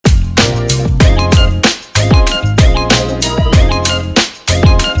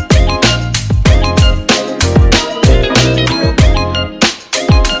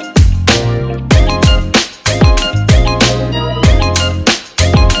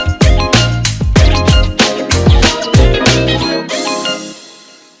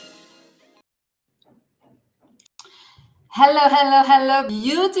Hello, hello, hello,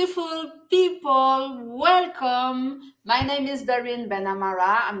 beautiful people. Welcome. My name is Darine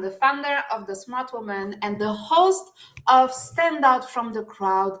Benamara. I'm the founder of The Smart Woman and the host of Stand Out from the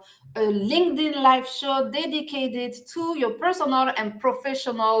Crowd, a LinkedIn live show dedicated to your personal and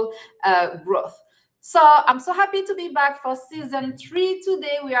professional growth. So I'm so happy to be back for season 3.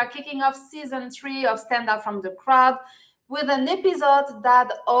 Today we are kicking off season 3 of Stand Out from the Crowd with an episode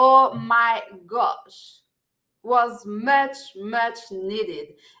that, oh my gosh, was much, much needed.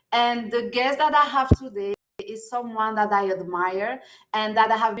 And the guest that I have today is someone that I admire and that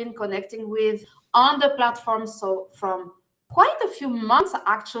I have been connecting with on the platform so from quite a few months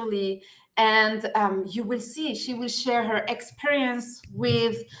actually. And you will see she will share her experience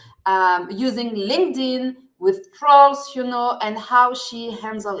with using LinkedIn with trolls, and how she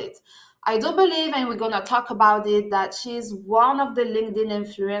handles it. I do believe, and we're going to talk about it, that she's one of the LinkedIn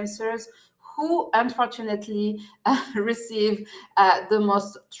influencers who unfortunately receive the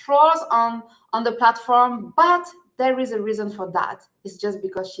most trolls on the platform, but there is a reason for that. It's just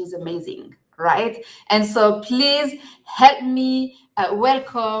because she's amazing, right? And so please help me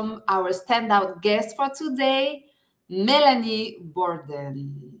welcome our standout guest for today, Melanie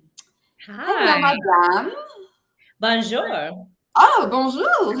Borden. Hello, Hi. madame. Bonjour. Oh,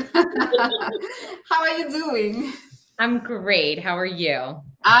 bonjour. How are you doing? I'm great. How are you?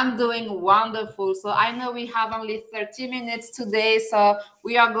 I'm doing wonderful. So I know we have only 30 minutes today, so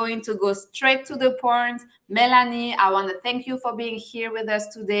we are going to go straight to the point. Melanie, I want to thank you for being here with us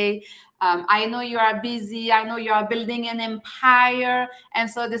today. I know you are busy. I know you are building an empire. And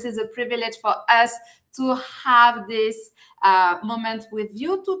so this is a privilege for us to have this moment with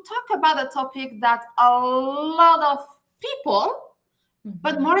you to talk about a topic that a lot of people,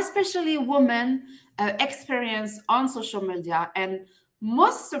 but more especially women, experience on social media, and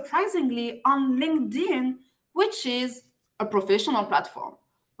most surprisingly on LinkedIn, which is a professional platform,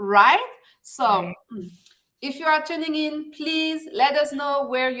 right? So Right. if you are tuning in, please let us know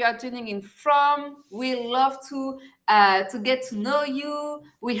where you are tuning in from. We love to get to know you.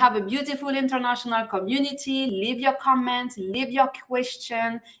 We have a beautiful international community. Leave your comments, leave your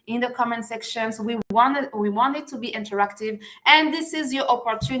question in the comment sections. We want it to be interactive, and this is your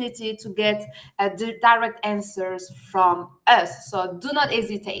opportunity to get the direct answers from us. So do not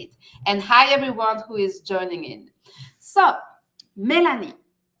hesitate. And hi everyone who is joining in. So, Melanie,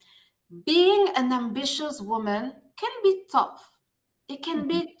 being an ambitious woman can be tough. It can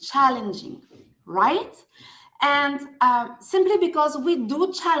be challenging, right? And simply because we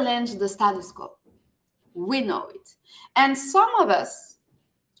do challenge the status quo, we know it. And some of us,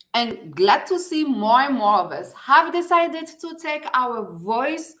 and glad to see more and more of us, have decided to take our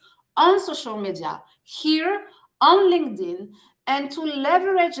voice on social media, here on LinkedIn, and to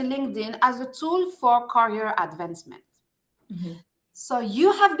leverage LinkedIn as a tool for career advancement. Mhm. So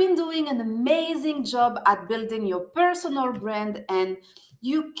you have been doing an amazing job at building your personal brand, and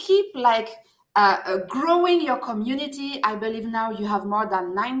you keep growing your community. I believe now you have more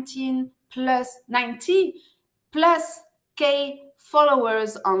than 90 plus K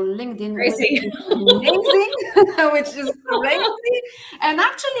followers on LinkedIn, which Crazy. is amazing, which is crazy. And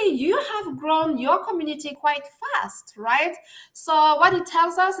actually, you have grown your community quite fast, right? So what it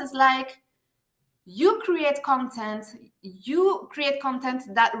tells us is like, you create content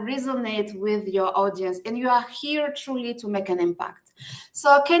that resonate with your audience, and you are here truly to make an impact.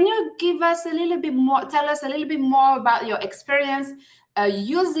 So can you tell us a little bit more about your experience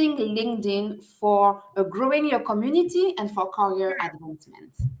using LinkedIn for growing your community and for career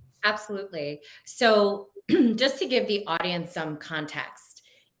advancement? Absolutely. So, just to give the audience some context,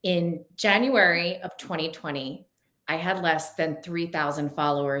 in January of 2020, I had less than 3,000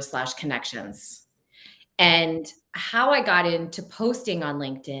 followers slash connections. And how I got into posting on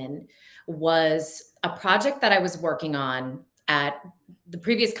LinkedIn was a project that I was working on at the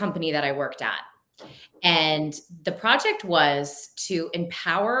previous company that I worked at. And the project was to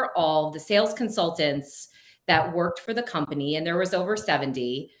empower all the sales consultants that worked for the company, and there was over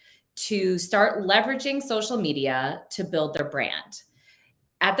 70, to start leveraging social media to build their brand.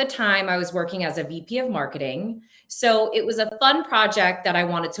 At the time, I was working as a VP of marketing. So it was a fun project that I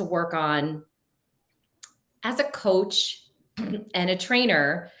wanted to work on as a coach and a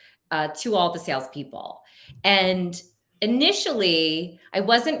trainer to all the salespeople. And initially, I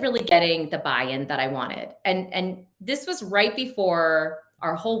wasn't really getting the buy-in that I wanted. And this was right before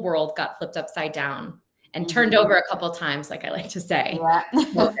our whole world got flipped upside down and turned Mhm. over a couple of times, like I like to say.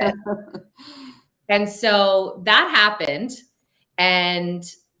 Yeah. And so that happened, and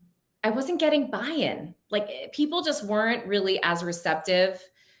I wasn't getting buy-in. Like people just weren't really as receptive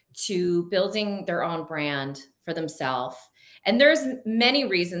to building their own brand for themselves. And there's many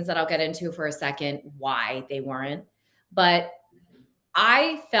reasons that I'll get into for a second why they weren't. But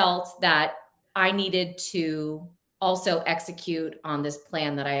I felt that I needed to also execute on this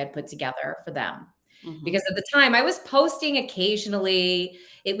plan that I had put together for them. Mm-hmm. Because at the time I was posting occasionally.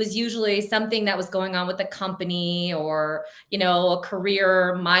 It was usually something that was going on with the company or, a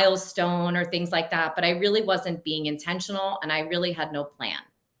career milestone or things like that. But I really wasn't being intentional and I really had no plan.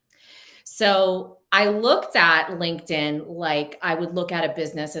 So I looked at LinkedIn like I would look at a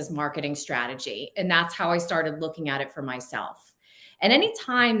business as marketing strategy. And that's how I started looking at it for myself. And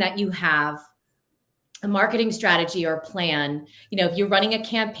anytime that you have a marketing strategy or plan, if you're running a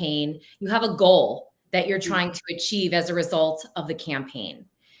campaign, you have a goal that you're trying to achieve as a result of the campaign.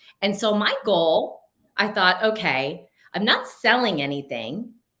 And so my goal, I thought, okay, I'm not selling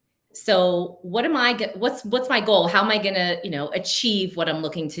anything. So what's my goal? How am I going to, achieve what I'm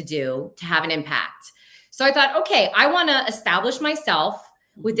looking to do to have an impact? So I thought, okay, I want to establish myself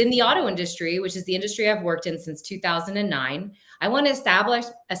within the auto industry, which is the industry I've worked in since 2009. I want to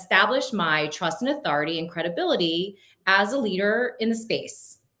establish my trust and authority and credibility as a leader in the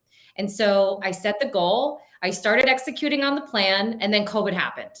space. And so I set the goal, I started executing on the plan, and then COVID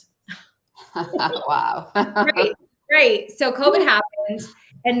happened. Wow. Right. So COVID happened.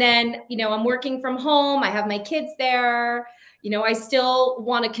 And then, I'm working from home. I have my kids there. I still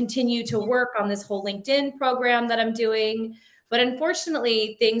want to continue to work on this whole LinkedIn program that I'm doing. But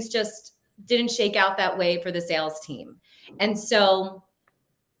unfortunately, things just didn't shake out that way for the sales team. And so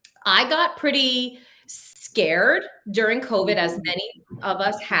I got pretty scared during COVID, as many of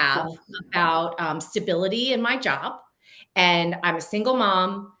us have, about stability in my job. And I'm a single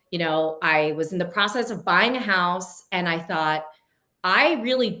mom. I was in the process of buying a house and I thought, I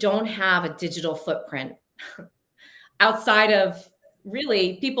really don't have a digital footprint outside of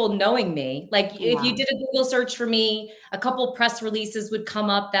really people knowing me. Like if you did a Google search for me, a couple press releases would come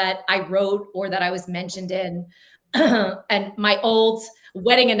up that I wrote or that I was mentioned in. And my old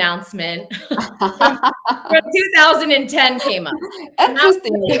wedding announcement from 2010 came up.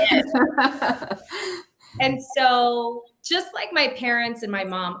 Interesting. And so just like my parents and my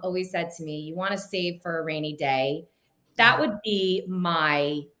mom always said to me, you want to save for a rainy day. That would be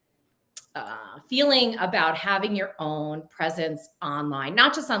my feeling about having your own presence online,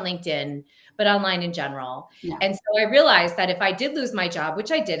 not just on LinkedIn, but online in general. Yeah. And so I realized that if I did lose my job,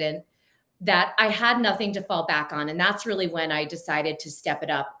 which I didn't, that I had nothing to fall back on. And that's really when I decided to step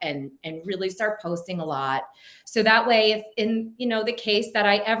it up and really start posting a lot. So that way, if in, the case that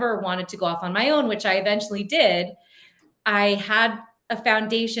I ever wanted to go off on my own, which I eventually did, I had a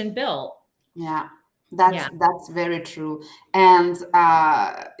foundation built. Yeah. That's very true. And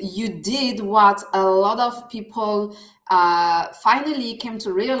you did what a lot of people finally came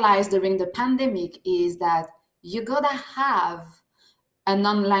to realize during the pandemic is that you gotta have an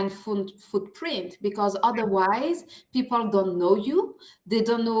online footprint, because otherwise people don't know you, they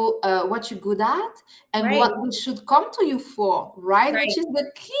don't know what you're good at and what they should come to you for, right? Which is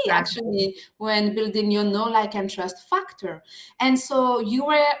the key actually when building your know, like, and trust factor. And so you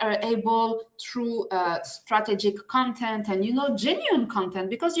were able through strategic content and genuine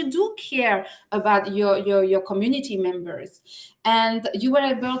content, because you do care about your community members, and you were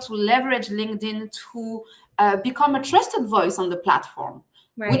able to leverage LinkedIn to become a trusted voice on the platform,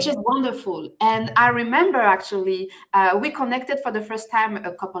 which is wonderful. And I remember actually we connected for the first time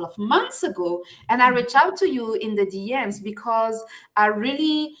a couple of months ago, and I reached out to you in the DMs because I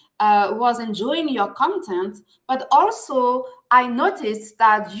really was enjoying your content, but also I noticed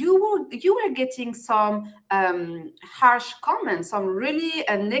that you were getting some harsh comments, some really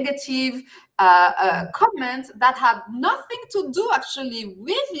negative comments that had nothing to do actually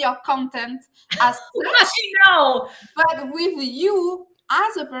with your content as such, but with you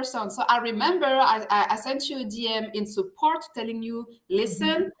as a person. So I remember I sent you a DM in support telling you,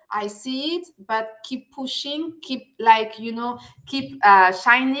 listen, I see it, but keep pushing, keep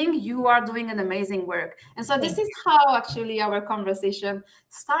shining. You are doing an amazing work. And so this is how actually our conversation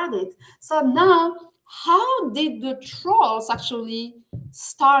started. So now, how did the trolls actually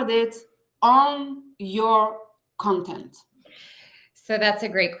started on your content? So that's a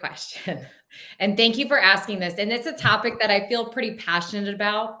great question. And thank you for asking this. And it's a topic that I feel pretty passionate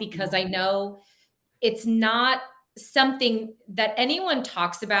about, because I know it's not something that anyone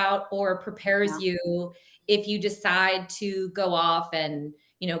talks about or prepares you if you decide to go off and,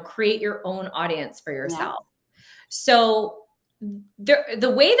 create your own audience for yourself. So the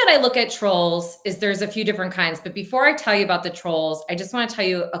way that I look at trolls is there's a few different kinds. But before I tell you about the trolls, I just want to tell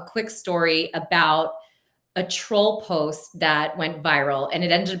you a quick story about a troll post that went viral, and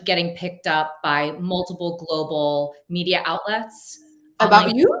it ended up getting picked up by multiple global media outlets on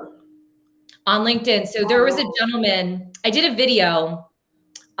About you? on LinkedIn. So there was a Oh, gentleman, I did a video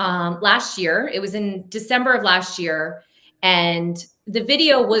last year. It was in December of last year. And the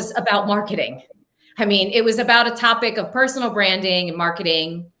video was about marketing. I mean, it was about a topic of personal branding and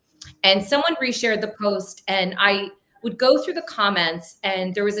marketing. And someone reshared the post, and I would go through the comments,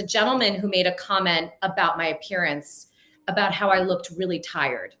 and there was a gentleman who made a comment about my appearance, about how I looked really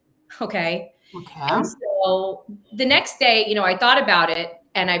tired. Okay. okay. And so the next day, I thought about it,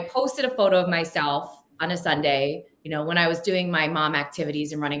 and I posted a photo of myself on a Sunday, when I was doing my mom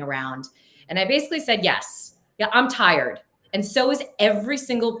activities and running around. And I basically said, yes, yeah, I'm tired. And so is every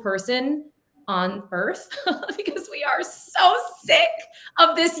single person on earth because we are so sick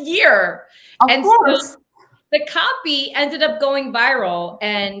of this year. Of And so course. the copy ended up going viral,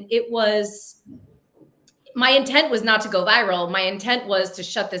 and my intent was not to go viral. My intent was to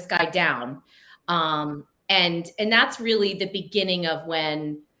shut this guy down. And that's really the beginning of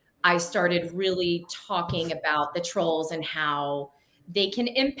when I started really talking about the trolls and how they can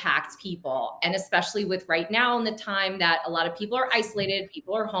impact people. And especially with right now in the time that a lot of people are isolated,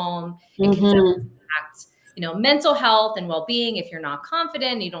 people are home, it can Mm-hmm. impact, mental health and well-being. If you're not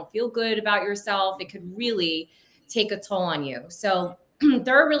confident, you don't feel good about yourself, it could really take a toll on you. So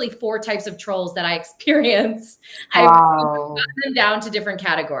there are really 4 types of trolls that I experience. I've Wow. gotten them down to different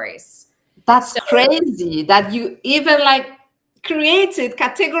categories. That's So, crazy that you even like created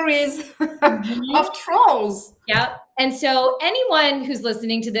categories mhm, of trolls. yeah. And so anyone who's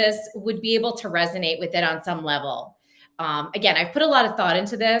listening to this would be able to resonate with it on some level. Again, I've put a lot of thought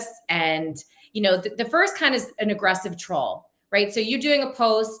into this, and the first kind is an aggressive troll, right? So you're doing a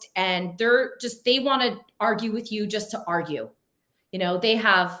post, and they want to argue with you just to argue. They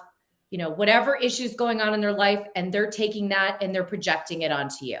have, whatever issues going on in their life, and they're taking that and they're projecting it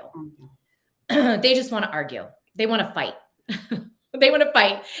onto you. Mhm. They just want to argue. They want to fight. They want to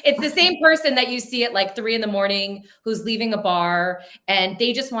fight. It's the same person that you see at like 3 a.m. who's leaving a bar, and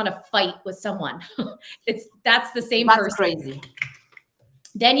they just want to fight with someone. That's the same That's person. crazy.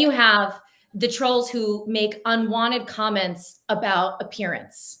 Then you have the trolls who make unwanted comments about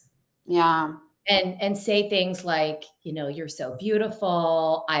appearance. Yeah. And say things like, you're so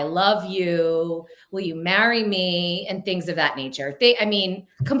beautiful, I love you, will you marry me, and things of that nature.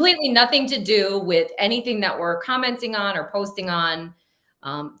 Completely nothing to do with anything that we're commenting on or posting on.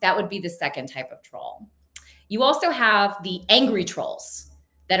 That would be the second type of troll. You also have the angry trolls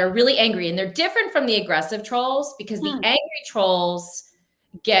that are really angry, and they're different from the aggressive trolls because the Hmm. angry trolls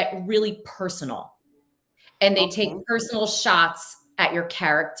get really personal, and they take Okay. personal shots at your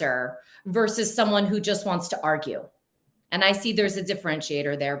character versus someone who just wants to argue. And I see there's a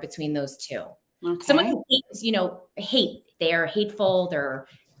differentiator there between those two. Someone Okay. who hates, hate, they're hateful, they're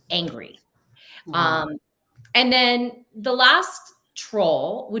angry. Yeah. Um, and then the last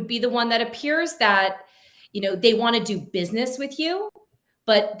troll would be the one that appears that, they want to do business with you,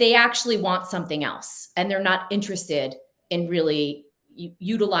 but they actually want something else, and they're not interested in really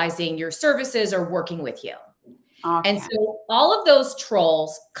utilizing your services or working with you. And Okay. so all of those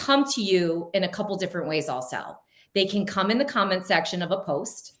trolls come to you in a couple different ways also. They can come in the comment section of a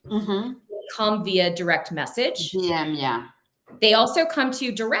post, Mm-hmm. come via direct message. DM, yeah. They also come to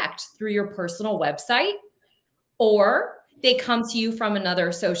you direct through your personal website, or they come to you from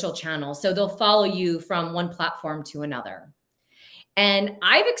another social channel. So they'll follow you from one platform to another. And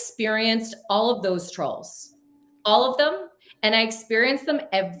I've experienced all of those trolls, all of them, and I experience them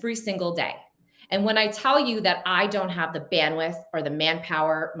every single day. And when I tell you that I don't have the bandwidth or the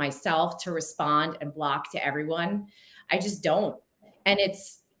manpower myself to respond and block to everyone, I just don't. And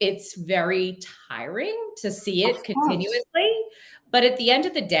it's very tiring to see Of it course. continuously. But at the end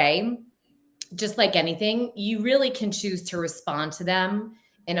of the day, just like anything, you really can choose to respond to them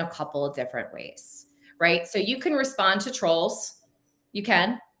in a couple of different ways, right? So you can respond to trolls. You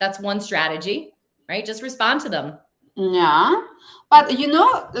can. That's one strategy, right? Just respond to them. Yeah. But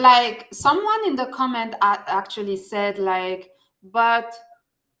like someone in the comment actually said like, but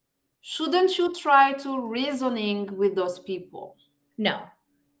shouldn't you try to reasoning with those people? No,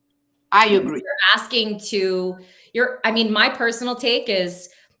 I because agree. my personal take is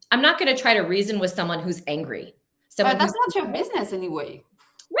I'm not going to try to reason with someone who's angry, someone But who's that's not your business anyway.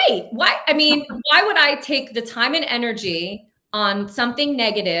 right. Why would I take the time and energy on something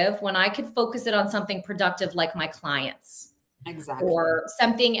negative when I could focus it on something productive like my clients Exactly. or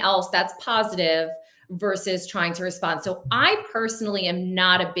something else that's positive versus trying to respond? So I personally am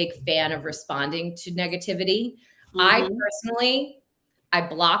not a big fan of responding to negativity. I Mm-hmm. personally, I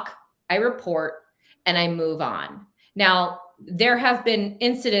block, I report, and I move on. Now, there have been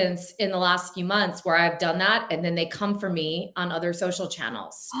incidents in the last few months where I've done that, and then they come for me on other social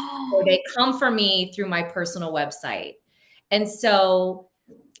channels, or they come for me through my personal website. And so,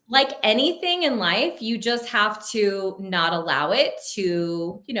 like anything in life, you just have to not allow it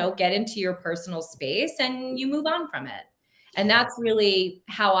to, get into your personal space, and you move on from it. And that's really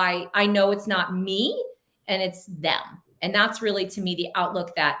how I know it's not me and it's them. And that's really, to me, the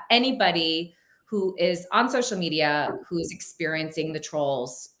outlook that anybody who is on social media, who's experiencing the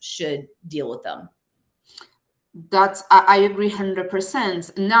trolls, should deal with them. I agree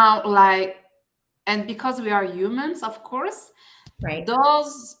 100%. Now, like, and because we are humans, of course, Right.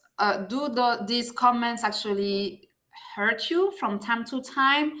 these comments actually hurt you from time to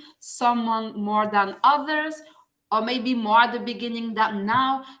time, someone more than others, or maybe more at the beginning than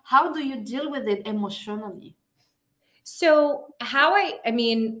now? How do you deal with it emotionally? So I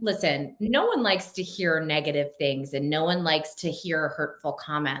mean, listen, no one likes to hear negative things and no one likes to hear hurtful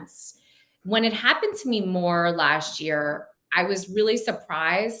comments. When it happened to me more last year, I was really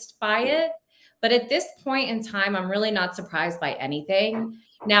surprised by it. But at this point in time, I'm really not surprised by anything.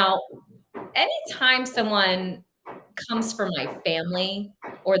 Now, anytime someone comes for my family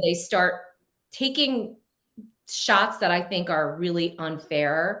or they start taking shots that I think are really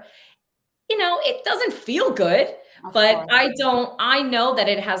unfair, it doesn't feel good, Of but course. I know that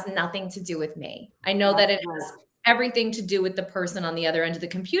it has nothing to do with me. I know that That's it has everything to do with the person on the other end of the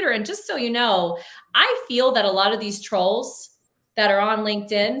computer. And just so you know, I feel that a lot of these trolls that are on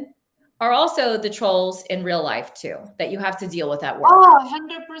LinkedIn are also the trolls in real life too, that you have to deal with at work. Oh,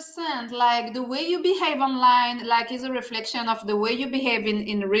 100%. Like the way you behave online, like is a reflection of the way you behave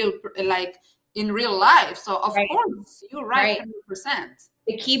in real life. So of Right. course, you're right, Right. 100%.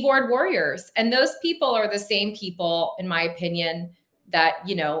 The keyboard warriors. And those people are the same people, in my opinion, that,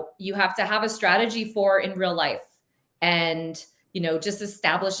 you have to have a strategy for in real life. And, just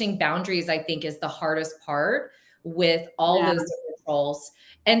establishing boundaries, I think, is the hardest part with all Yeah. those different roles.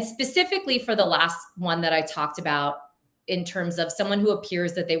 And specifically for the last one that I talked about, in terms of someone who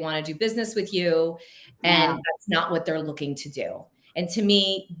appears that they want to do business with you, and Yeah. that's not what they're looking to do. And to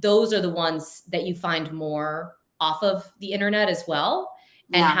me, those are the ones that you find more off of the internet as well,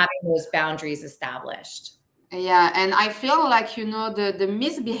 and Yeah. having those boundaries established. Yeah, and I feel like, the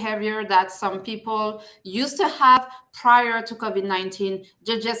misbehavior that some people used to have prior to COVID-19,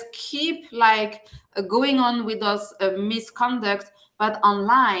 they just keep like going on with those misconduct, but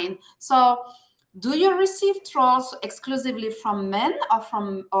online. So, do you receive trolls exclusively from men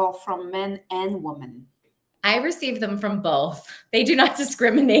or from men and women? I receive them from both. They do not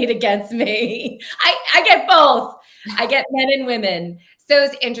discriminate against me. I get both. I get men and women. So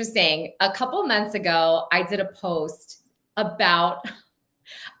it's interesting. A couple months ago, I did a post about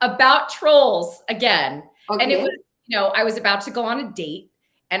trolls again. And it Okay. was, I was about to go on a date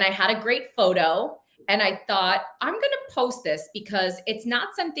and I had a great photo. And I thought, I'm going to post this because it's not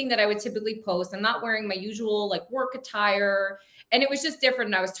something that I would typically post. I'm not wearing my usual like work attire. And it was just different.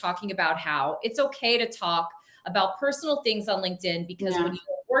 And I was talking about how it's okay to talk about personal things on LinkedIn because Yeah. when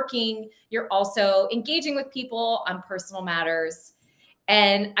you're working, you're also engaging with people on personal matters.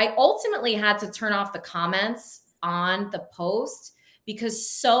 And I ultimately had to turn off the comments on the post because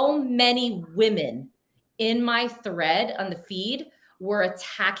so many women in my thread on the feed were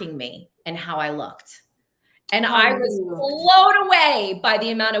attacking me and how I looked. And How I you was looked. blown away by the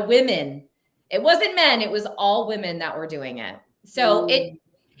amount of women. It wasn't men, it was all women that were doing it. So Mm.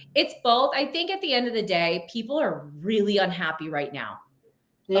 it's both. I think at the end of the day, people are really unhappy right now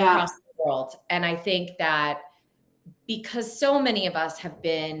Yeah. across the world. And I think that because so many of us have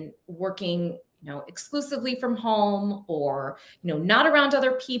been working, exclusively from home or, not around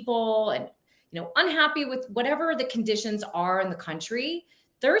other people and, unhappy with whatever the conditions are in the country,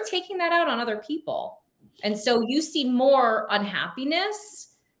 they're taking that out on other people. And so you see more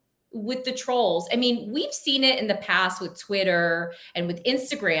unhappiness with the trolls. I mean, we've seen it in the past with Twitter and with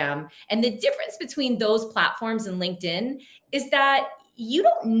Instagram. And the difference between those platforms and LinkedIn is that you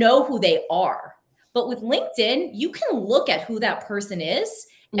don't know who they are. But with LinkedIn, you can look at who that person is.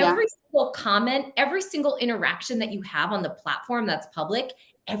 Yeah. Every single comment, every single interaction that you have on the platform that's public,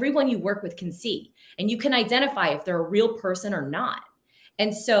 everyone you work with can see. And you can identify if they're a real person or not.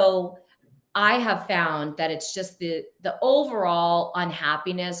 And so I have found that it's just the overall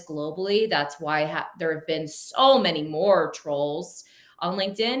unhappiness globally. That's why there have been so many more trolls on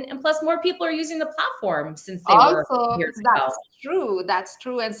LinkedIn. And plus, more people are using the platform since they were Also, years ago. that's true. That's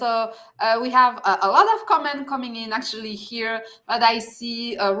true. And so we have a lot of comment coming in actually here. But I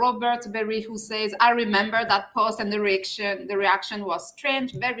see Robert Berry who says, "I remember that post and the reaction. The reaction was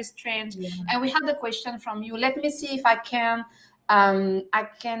strange, very strange." Yeah. And we had a question from you. Let me see if I can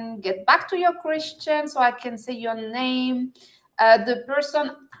get back to your question so I can say your name. The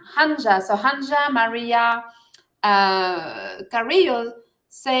person Hanja. So Hanja Maria Carrillo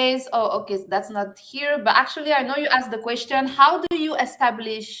says, oh, okay, that's not here. But actually, I know you asked the question, how do you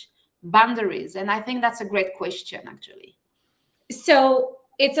establish boundaries? And I think that's a great question, actually. So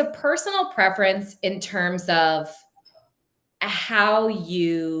it's a personal preference in terms of how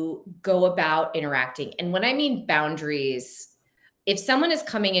you go about interacting. And when I mean boundaries, if someone is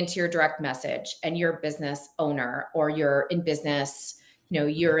coming into your direct message and you're a business owner or you're in business,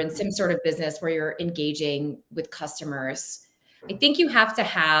 you're in some sort of business where you're engaging with customers, I think you have to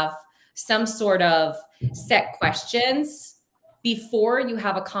have some sort of set questions before you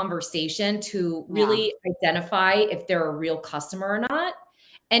have a conversation to really identify if they're a real customer or not.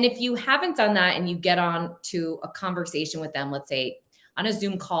 And if you haven't done that and you get on to a conversation with them, let's say on a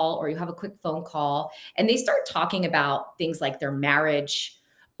Zoom call or you have a quick phone call, and they start talking about things like their marriage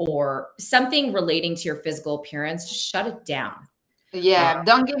or something relating to your physical appearance, just shut it down. Yeah,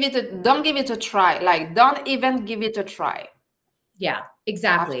 don't give it a try. Like, don't even give it a try. Yeah,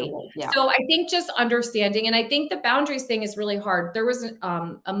 exactly. Afterwards, yeah. So I think just understanding, and I think the boundaries thing is really hard. There was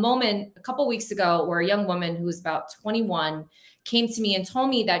a moment a couple weeks ago where a young woman who was about 21 came to me and told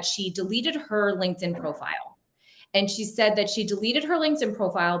me that she deleted her LinkedIn profile. And she said that she deleted her LinkedIn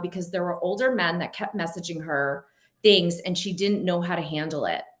profile because there were older men that kept messaging her things and she didn't know how to handle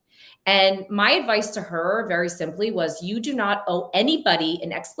it. And my advice to her, very simply, was you do not owe anybody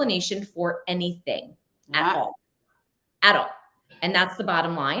an explanation for anything at all. At all. And that's the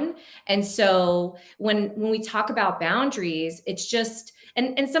bottom line. And so when we talk about boundaries, it's just,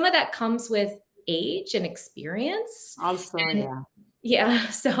 and some of that comes with age and experience. Also, yeah. Yeah.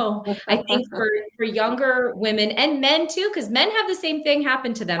 So I think for younger women and men too, because men have the same thing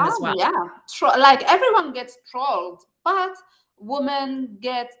happen to them as well. Yeah. Like everyone gets trolled, but women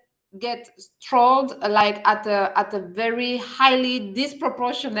get trolled like at a very highly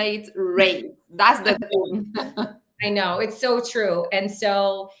disproportionate rate. That's the thing. I know, it's so true. And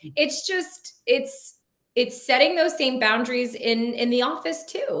so it's just it's setting those same boundaries in the office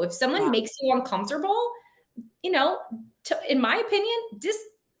too. If someone makes you uncomfortable, in my opinion,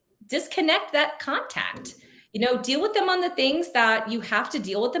 disconnect that contact. Deal with them on the things that you have to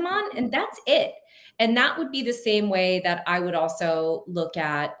deal with them on, and that's it. And that would be the same way that I would also look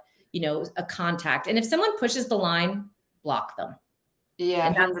at, a contact. And if someone pushes the line, block them. Yeah,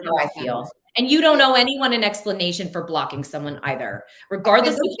 and that's how I feel. And you don't owe anyone an explanation for blocking someone either,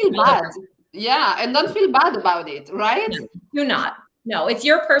 regardless of feel bad. Yeah, and don't feel bad about it, right? No, do not. No, it's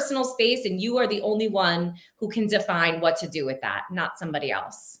your personal space and you are the only one who can define what to do with that, not somebody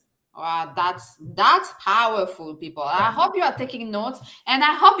else. Wow, that's powerful, people. I hope you are taking notes, and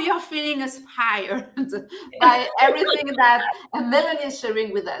I hope you are feeling inspired by everything that Melanie is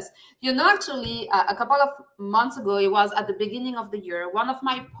sharing with us. Actually, a couple of months ago, it was at the beginning of the year, one of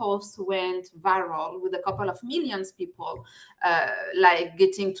my posts went viral with a couple of millions people like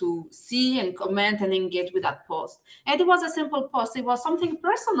getting to see and comment and engage with that post. And it was a simple post. It was something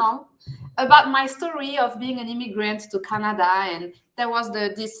personal about my story of being an immigrant to Canada, and there was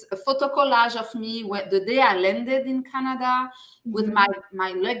this photo collage of me the day I landed in Canada with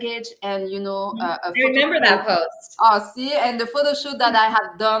my luggage, and I remember that post. Oh, see, and the photo shoot that I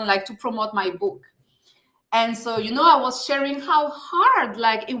had done like to promote my book. And so, I was sharing how hard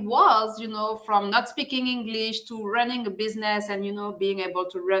like it was, from not speaking English to running a business and, being able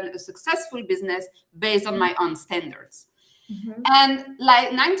to run a successful business based on my own standards. And like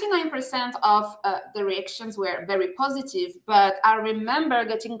 99% of the reactions were very positive, but I remember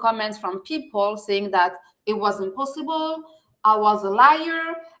getting comments from people saying that it was impossible, I was a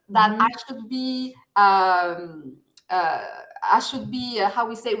liar, that I should be how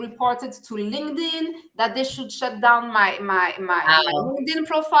we say, reported to LinkedIn, that they should shut down my LinkedIn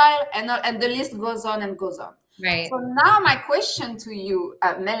profile, and the list goes on and goes on. Right. So now my question to you,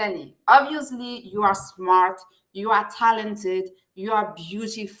 Melanie, obviously you are smart, you are talented, you are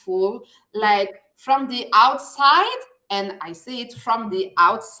beautiful. Like from the outside, and I say it from the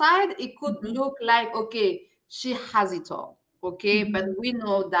outside, it could look like, okay, she has it all. Okay, but we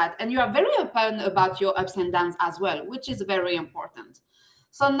know that, and you are very open about your ups and downs as well, which is very important.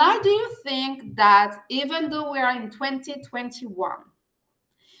 So now, do you think that even though we are in 2021,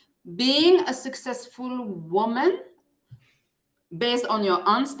 being a successful woman based on your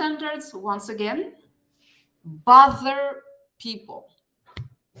own standards, once again, bother people?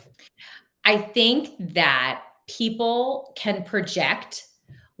 I think that people can project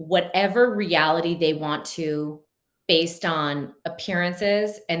whatever reality they want to based on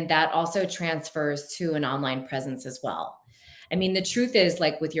appearances, and that also transfers to an online presence as well. I mean, the truth is,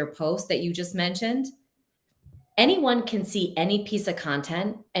 like with your post that you just mentioned, anyone can see any piece of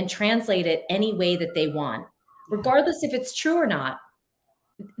content and translate it any way that they want, regardless if it's true or not.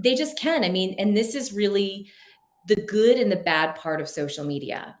 They just can. I mean, and this is really the good and the bad part of social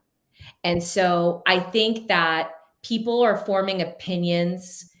media. And so I think that people are forming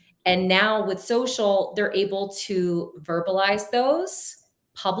opinions. And now with social, they're able to verbalize those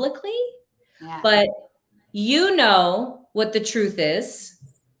publicly. Yeah. But you know what the truth is.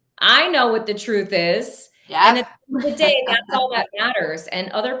 I know what the truth is. And Yep. at the end of the day, that's all that matters. And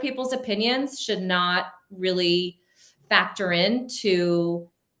other people's opinions should not really factor into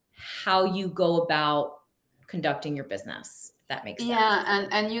how you go about conducting your business, if that makes sense. Yeah,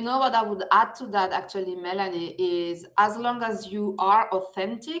 and you know what I would add to that actually, Melanie, is as long as you are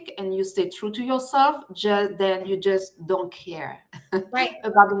authentic and you stay true to yourself, then you just don't care Right.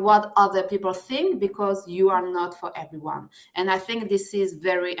 about what other people think, because you are not for everyone. And I think this is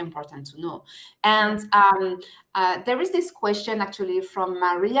very important to know. And there is this question actually from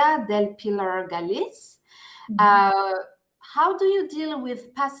Maria del Pilar Galis. Uh, how do you deal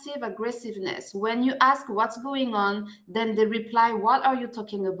with passive aggressiveness? When you ask what's going on, then they reply, what are you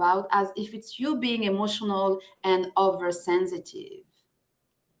talking about? As if it's you being emotional and oversensitive.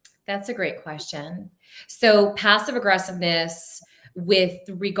 That's a great question. So, passive aggressiveness with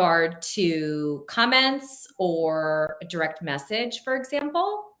regard to comments or a direct message, for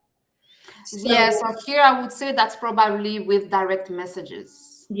example. Yeah, So, so here I would say that's probably with direct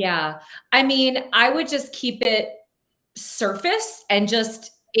messages. yeah, I mean, I would just keep it surface and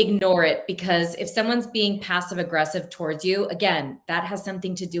just ignore it, because if someone's being passive aggressive towards you, again, that has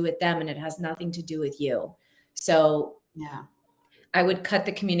something to do with them and it has nothing to do with you. So, Yeah. I would cut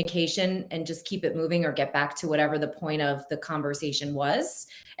the communication and just keep it moving, or get back to whatever the point of the conversation was.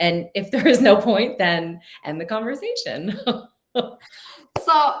 And if there is no point, then end the conversation.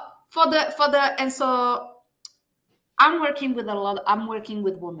 So and so I'm working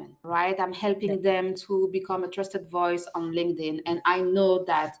with women, right? I'm helping them to become a trusted voice on LinkedIn. And I know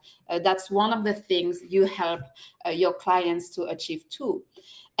that that's one of the things you help your clients to achieve too.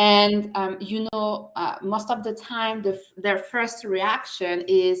 And, most of the time, their first reaction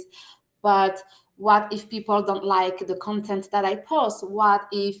is, but what if people don't like the content that I post? What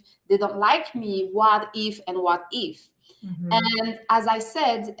if they don't like me? What if and what if? And as I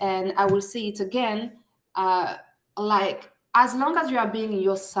said, and I will say it again, uh, like as long as you are being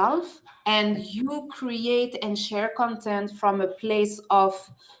yourself and you create and share content from a place of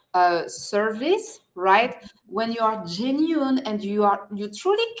service, right? When you are genuine and you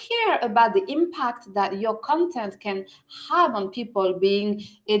truly care about the impact that your content can have on people, being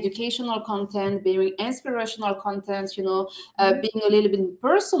educational content, being inspirational content, being a little bit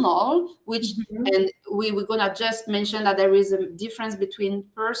personal, which and we're gonna just mention that there is a difference between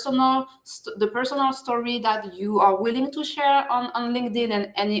the personal story that you are willing to share on LinkedIn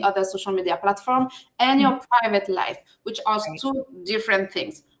and any other social media platform, and your private life, which are two different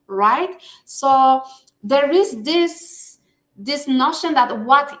things, right? So there is this notion that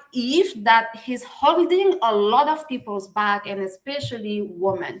what if that he's holding a lot of people's back, and especially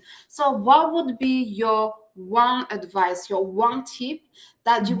women. So what would be your one advice, your one tip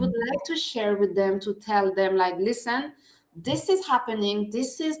that you would like to share with them, to tell them, like, listen, this is happening,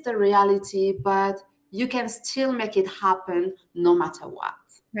 this is the reality, but you can still make it happen no matter what?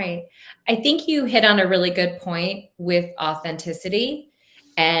 Right. I think you hit on a really good point with authenticity.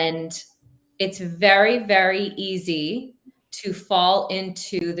 And it's very, very easy to fall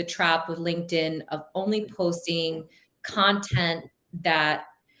into the trap with LinkedIn of only posting content that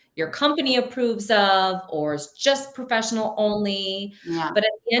your company approves of, or is just professional only. Yeah. But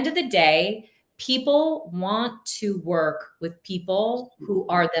at the end of the day, people want to work with people who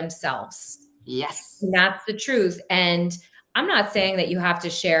are themselves. Yes. And that's the truth. And I'm not saying that you have to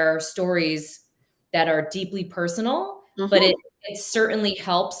share stories that are deeply personal, but it certainly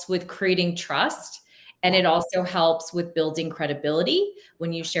helps with creating trust. And it also helps with building credibility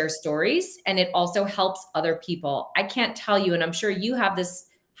when you share stories. And it also helps other people. I can't tell you, and I'm sure you have this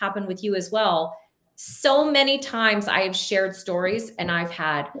happen with you as well. So many times I have shared stories and I've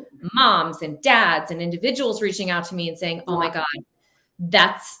had moms and dads and individuals reaching out to me and saying, oh my God,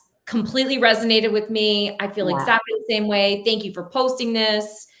 that's completely resonated with me. I feel exactly the same way. Thank you for posting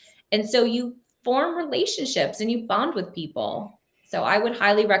this. And so you form relationships and you bond with people. So I would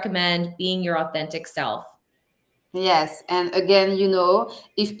highly recommend being your authentic self. Yes, and again,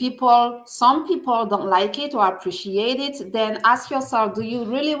 if some people don't like it or appreciate it, then ask yourself, do you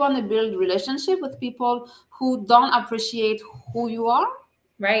really want to build relationship with people who don't appreciate who you are?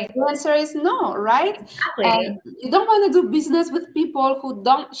 Right. The answer is no, right? And Exactly. you don't want to do business with people who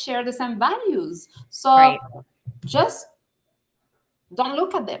don't share the same values. So Right. just don't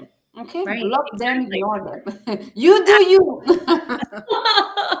look at them. Okay? Right. Block them, Exactly. ignore them. You do you.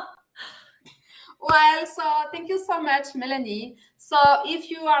 Well, so thank you so much, Melanie. So if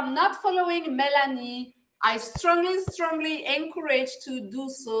you are not following Melanie, I strongly encourage to do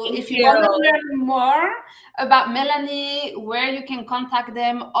so. Thank If you want to you. learn more about Melanie, where you can contact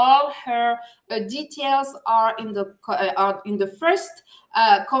them, all her details are in the first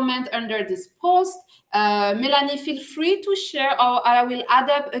comment under this post. Melanie, feel free to share, or I will add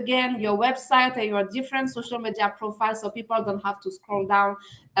up again your website and your different social media profiles so people don't have to scroll down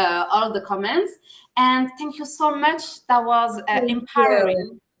all the comments. And thank you so much. That was Thank you.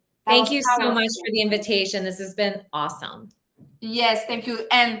 empowering. That Thank was you so much powerful. for the invitation. This has been awesome. Yes, thank you.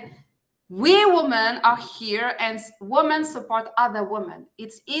 And we women are here, and women support other women.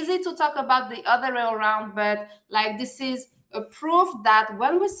 It's easy to talk about the other way around, but like this is a proof that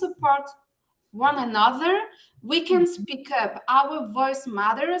when we support one another, we can speak up. Our voice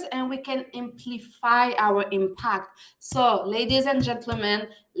matters and we can amplify our impact. So, ladies and gentlemen,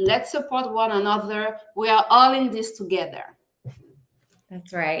 let's support one another. We are all in this together.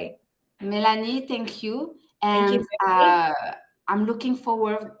 That's right. Melanie, thank you. Thank you. And I'm looking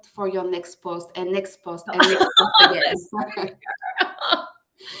forward for your next post and next post and next post again.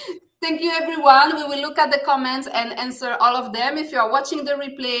 Thank you, everyone. We will look at the comments and answer all of them. If you are watching the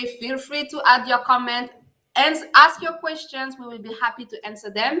replay, feel free to add your comment and ask your questions. We will be happy to answer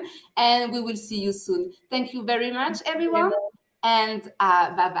them, and we will see you soon. Thank you very much, everyone, and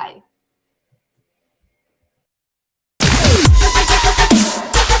bye-bye.